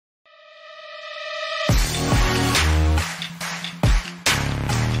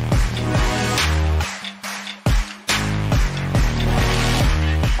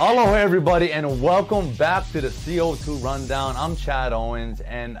Aloha everybody and welcome back to the CO2 Rundown. I'm Chad Owens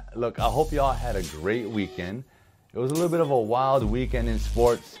and look, I hope y'all had a great weekend. It was a little bit of a wild weekend in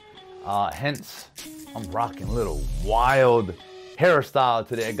sports, hence I'm rocking a little wild hairstyle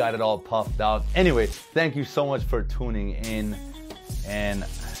today. I got it all puffed out. Anyway, thank you so much for tuning in, and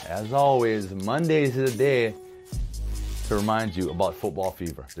as always, Mondays is the day to remind you about football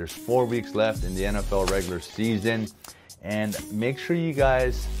fever. There's 4 weeks left in the NFL regular season. And make sure you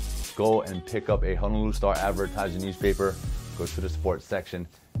guys go and pick up a Honolulu Star advertising newspaper. Go to the sports section.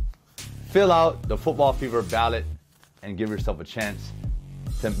 Fill out the Football Fever ballot and give yourself a chance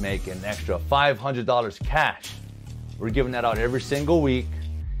to make an extra $500 cash. We're giving that out every single week.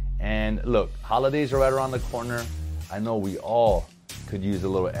 And look, holidays are right around the corner. I know we all could use a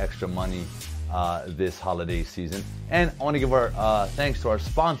little extra money this holiday season. And I want to give our thanks to our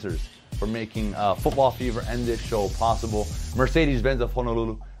sponsors for making Football Fever and this show possible. Mercedes-Benz of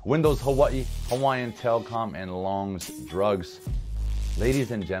Honolulu, Windows Hawaii, Hawaiian Telecom, and Long's Drugs.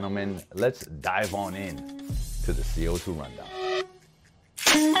 Ladies and gentlemen, let's dive on in to the CO2 Rundown.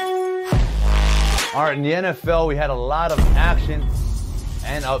 All right, in the NFL, we had a lot of action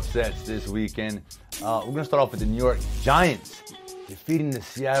and upsets this weekend. We're going to start off with the New York Giants defeating the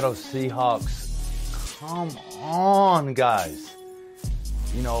Seattle Seahawks. Come on, guys.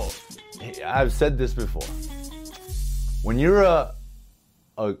 You know, I've said this before. When you're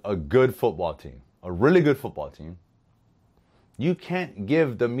a good football team, a really good football team, you can't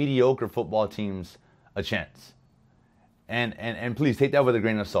give the mediocre football teams a chance. And please take that with a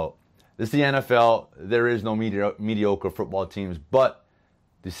grain of salt. This is the NFL. There is no mediocre football teams. But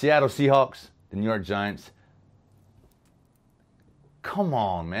the Seattle Seahawks, the New York Giants, come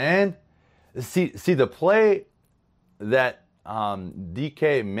on, man. See the play that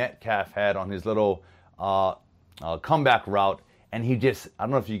DK Metcalf had on his little comeback route, and he just, I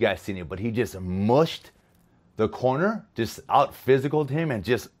don't know if you guys seen it, but he just mushed the corner, just out physicaled him and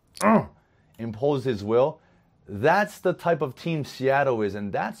just imposed his will. That's the type of team Seattle is,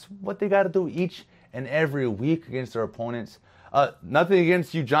 and that's what they got to do each and every week against their opponents. Nothing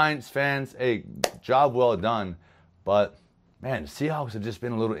against you Giants fans. Hey, job well done. But, man, the Seahawks have just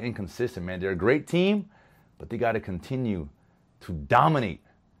been a little inconsistent, man. They're a great team, but they got to continue to dominate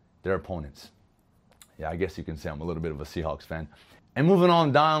their opponents. Yeah, I guess you can say I'm a little bit of a Seahawks fan. And moving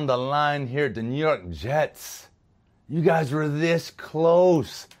on down the line here, the New York Jets. You guys were this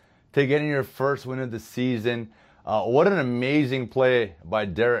close to getting your first win of the season. What an amazing play by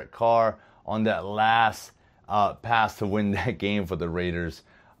Derek Carr on that last pass to win that game for the Raiders.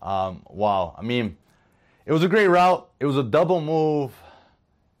 Wow. I mean, it was a great route. It was a double move.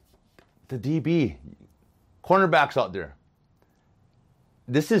 The DB, cornerbacks out there.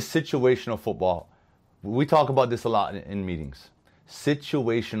 This is situational football. We talk about this a lot in meetings.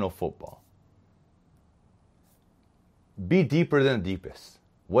 Situational football. Be deeper than the deepest.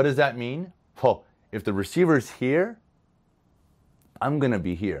 What does that mean? Well, if the receiver's here, I'm going to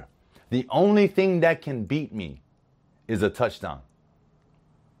be here. The only thing that can beat me is a touchdown.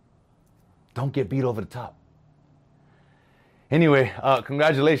 Don't get beat over the top. Anyway,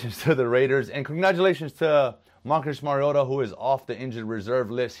 congratulations to the Raiders, and congratulations to Marcus Mariota, who is off the injured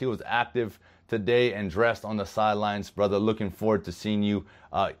reserve list. He was active today and dressed on the sidelines. Brother, looking forward to seeing you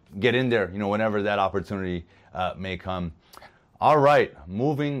get in there, whenever that opportunity may come. All right,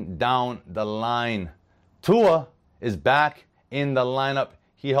 moving down the line. Tua is back in the lineup.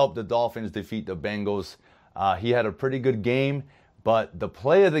 He helped the Dolphins defeat the Bengals. He had a pretty good game, but the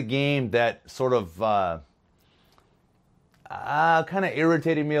play of the game that sort of kind of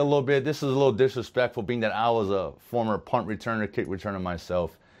irritated me a little bit. This is a little disrespectful, being that I was a former punt returner, kick returner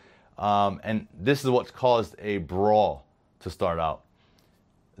myself. And this is what's caused a brawl to start out.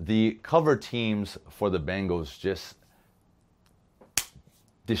 The cover teams for the Bengals just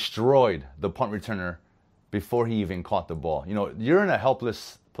destroyed the punt returner before he even caught the ball. You're in a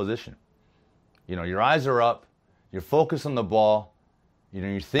helpless position. Your eyes are up. You're focused on the ball.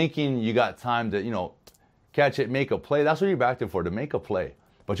 You're thinking you got time to, catch it, make a play. That's what you're back there for, to make a play.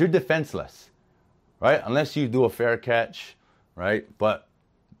 But you're defenseless, right? Unless you do a fair catch, right? But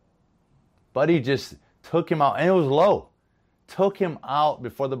Buddy just took him out, and it was low. Took him out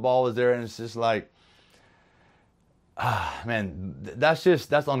before the ball was there, and it's just like, man, that's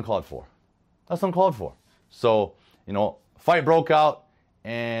uncalled for. That's uncalled for. So, fight broke out,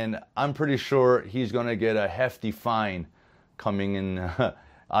 and I'm pretty sure he's going to get a hefty fine coming in out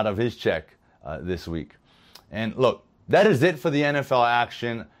of his check this week. And look, that is it for the NFL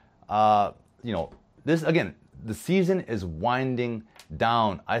action. This again, the season is winding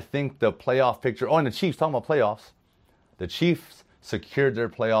down. I think the playoff picture. Oh, and the Chiefs, talking about playoffs. The Chiefs secured their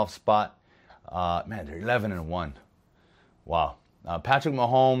playoff spot. Man, they're 11-1. Wow. Patrick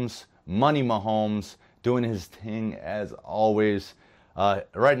Mahomes, Money Mahomes, doing his thing as always.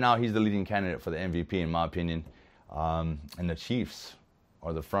 Right now, he's the leading candidate for the MVP, in my opinion. And the Chiefs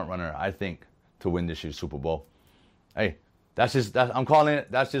are the front runner, I think, to win this year's Super Bowl. Hey, I'm calling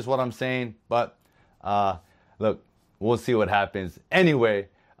it. That's just what I'm saying. But look, we'll see what happens. Anyway,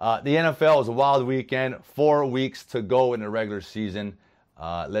 the NFL is a wild weekend. 4 weeks to go in the regular season.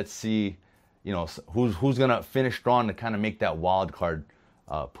 Let's see, who's gonna finish strong to kind of make that wild card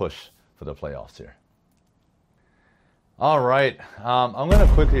push for the playoffs here. All right, I'm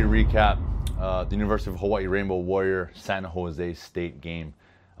gonna quickly recap the University of Hawaii Rainbow Warrior San Jose State game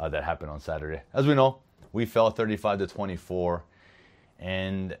that happened on Saturday. As we know, we fell 35-24,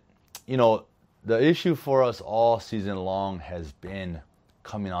 and the issue for us all season long has been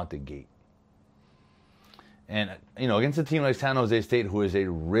coming out the gate. And against a team like San Jose State, who is a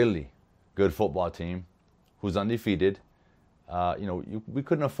really good football team, who's undefeated, we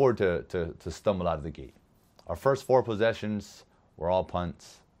couldn't afford to stumble out of the gate. Our first 4 possessions were all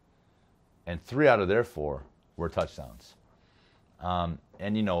punts, and 3 out of their 4 were touchdowns.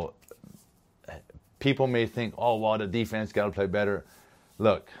 People may think, oh, well, the defense got to play better.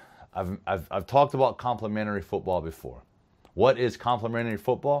 Look, I've talked about complementary football before. What is complementary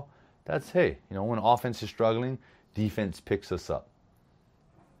football? That's, when offense is struggling, defense picks us up,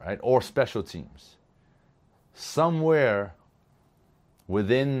 right? Or special teams. Somewhere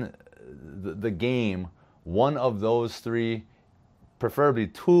within the game, one of those 3, preferably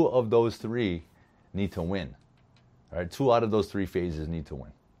 2 of those 3, need to win. Right? 2 out of those 3 phases need to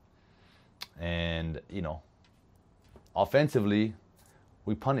win. And, offensively,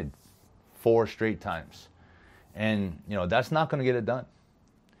 we punted 4 straight times. And, that's not going to get it done.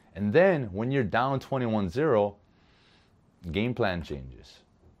 And then when you're down 21-0, game plan changes.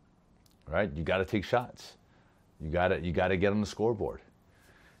 Right? You got to take shots. You got to get on the scoreboard.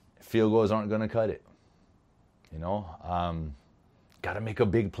 Field goals aren't going to cut it. Got to make a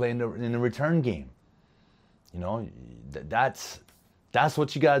big play in the return game. That's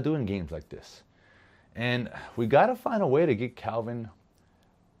what you got to do in games like this. And we got to find a way to get Calvin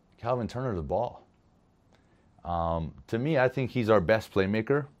Turner the ball. To me, I think he's our best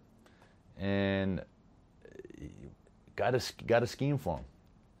playmaker, and got to scheme for him.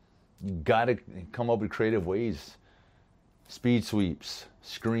 You got to come up with creative ways, speed sweeps,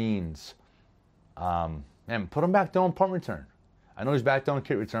 screens. And put him back there on punt return. I know he's back there on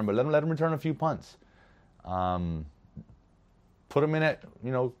kick return, but let him return a few punts. Put him in at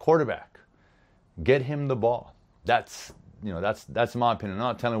quarterback. Get him the ball. That's my opinion. I'm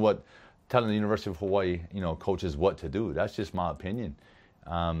not telling the University of Hawaii coaches what to do. That's just my opinion.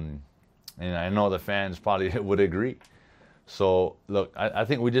 And I know the fans probably would agree. So look, I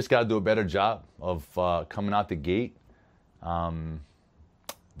think we just got to do a better job of coming out the gate.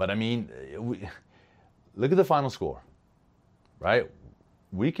 But I mean, look at the final score, right?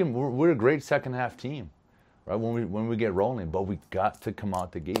 We're a great second half team, right? When we get rolling, but we got to come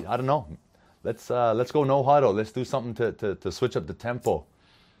out the gate. I don't know. Let's go no huddle. Let's do something to switch up the tempo.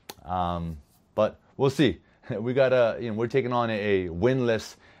 But we'll see. We got we're taking on a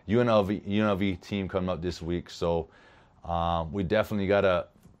winless UNLV team coming up this week, so we definitely got to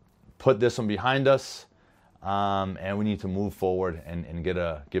put this one behind us, and we need to move forward and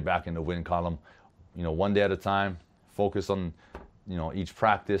get back in the win column. One day at a time. Focus on each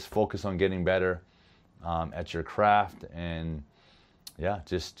practice. Focus on getting better at your craft, and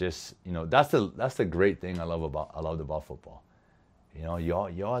just that's the great thing I loved about football.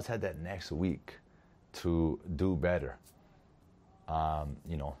 You always had that next week to do better.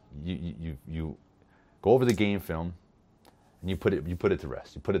 You go over the game film and you put it to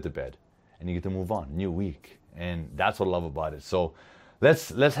rest. You put it to bed, and you get to move on. New week, and that's what I love about it. So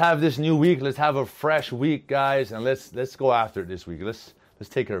let's have this new week. Let's have a fresh week, guys, and let's go after it this week. Let's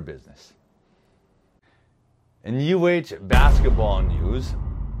take care of business. In UH basketball news,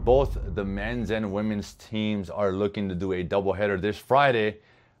 both the men's and women's teams are looking to do a doubleheader this Friday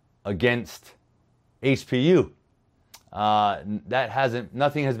against HPU.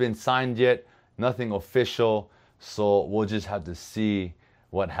 Nothing has been signed yet, nothing official, so we'll just have to see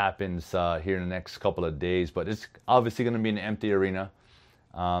what happens here in the next couple of days. But it's obviously going to be an empty arena,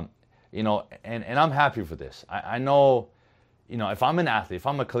 and I'm happy for this. I know, if I'm an athlete, if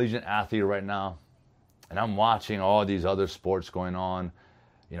I'm a collegiate athlete right now, and I'm watching all these other sports going on,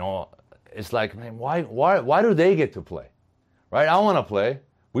 it's like, man, why do they get to play, right? I want to play.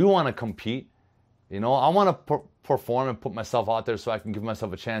 We want to compete. I want to perform and put myself out there so I can give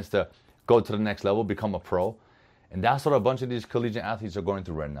myself a chance to go to the next level, become a pro. And that's what a bunch of these collegiate athletes are going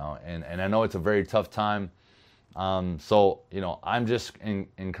through right now. And I know it's a very tough time. So, I'm just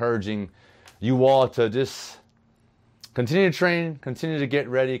encouraging you all to just continue to train, continue to get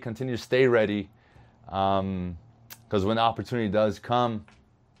ready, continue to stay ready. Because when the opportunity does come,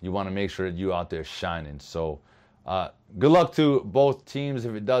 you want to make sure that you're out there shining. So good luck to both teams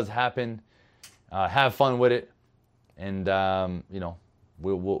if it does happen. Have fun with it. And,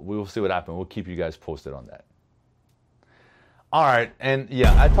 we'll see what happens. We'll keep you guys posted on that. All right. And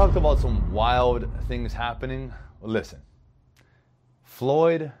yeah, I talked about some wild things happening. Listen,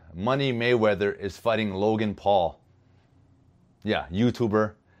 Floyd Money Mayweather is fighting Logan Paul. Yeah,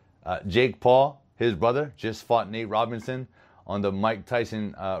 YouTuber. Jake Paul, his brother, just fought Nate Robinson on the Mike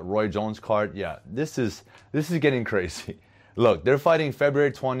Tyson Roy Jones card. Yeah, this is getting crazy. Look, they're fighting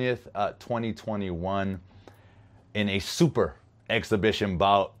February 20th, 2021 in a super exhibition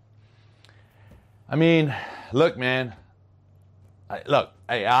bout. I mean, look, man.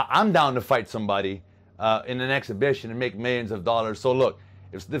 I'm down to fight somebody in an exhibition and make millions of dollars. So look,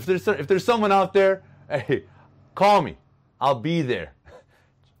 if there's someone out there, hey, call me. I'll be there.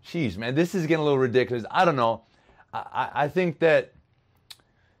 Jeez, man, this is getting a little ridiculous. I don't know. I think that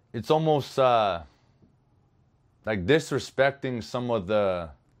it's almost like disrespecting some of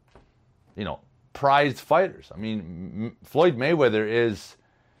the, prized fighters. I mean, Floyd Mayweather is,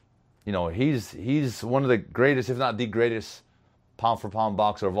 he's one of the greatest, if not the greatest, pound-for-pound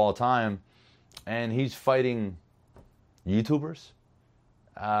boxer of all time, and he's fighting YouTubers.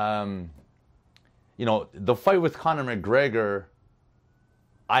 The fight with Conor McGregor,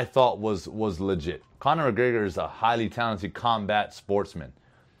 I thought was legit. Conor McGregor is a highly talented combat sportsman,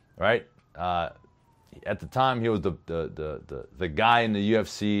 right? At the time, he was the guy in the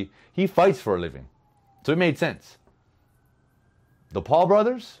UFC. He fights for a living, so it made sense. The Paul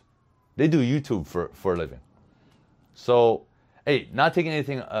brothers, they do YouTube for a living. So, hey, not taking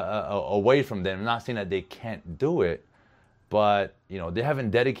anything away from them. I'm not saying that they can't do it, but they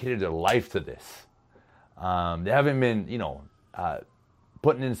haven't dedicated their life to this. They haven't been,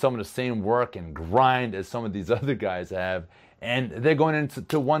 putting in some of the same work and grind as some of these other guys have, and they're going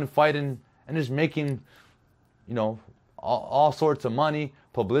into one fight and just making, all sorts of money,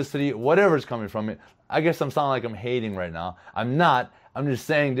 publicity, whatever's coming from it. I guess I'm sounding like I'm hating right now. I'm not. I'm just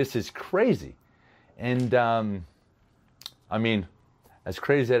saying this is crazy, and I mean, as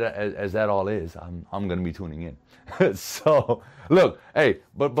crazy as that all is, I'm gonna be tuning in. So look, hey,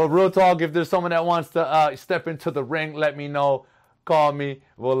 but real talk. If there's someone that wants to step into the ring, let me know. Call me.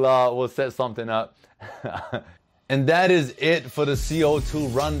 We'll set something up. And that is it for the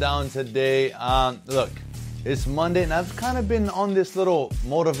CO2 rundown today. Look, it's Monday, and I've kind of been on this little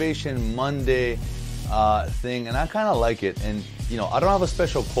Motivation Monday thing, and I kind of like it. And I don't have a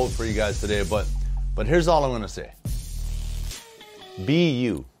special quote for you guys today, but here's all I'm gonna say. Be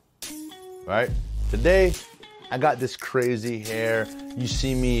you, right? Today, I got this crazy hair. You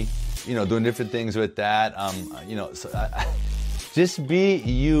see me, doing different things with that. Just be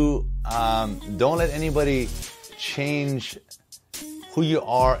you. Don't let anybody change who you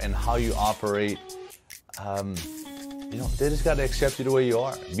are and how you operate. They just got to accept you the way you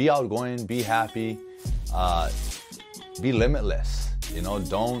are. Be outgoing, be happy, be limitless.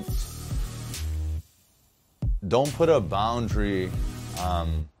 Don't put a boundary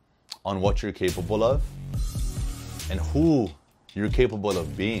on what you're capable of and who you're capable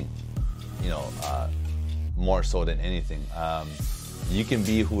of being, more so than anything. You can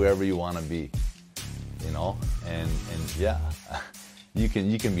be whoever you want to be, and yeah, you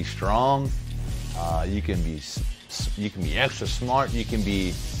can be strong, you can be extra smart, you can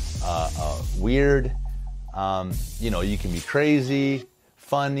be weird, you can be crazy,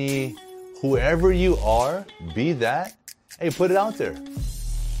 funny. Whoever you are, be that. Hey, put it out there.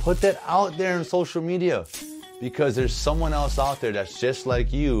 Put that out there on social media, because there's someone else out there that's just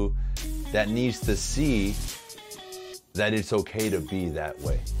like you that needs to see that it's okay to be that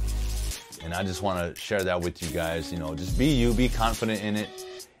way. And I just want to share that with you guys. Just be you, be confident in it,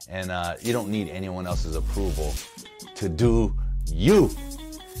 and you don't need anyone else's approval to do you.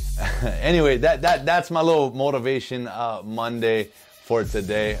 Anyway, that's my little Motivation Monday for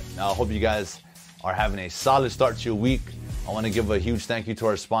today. I hope you guys are having a solid start to your week. I want to give a huge thank you to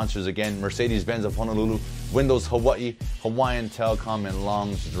our sponsors again: Mercedes-Benz of Honolulu, Windows Hawaii, Hawaiian Telecom, and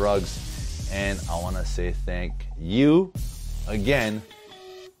Long's Drugs. And I want to say thank you again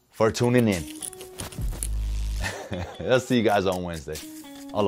for tuning in. I'll see you guys on Wednesday.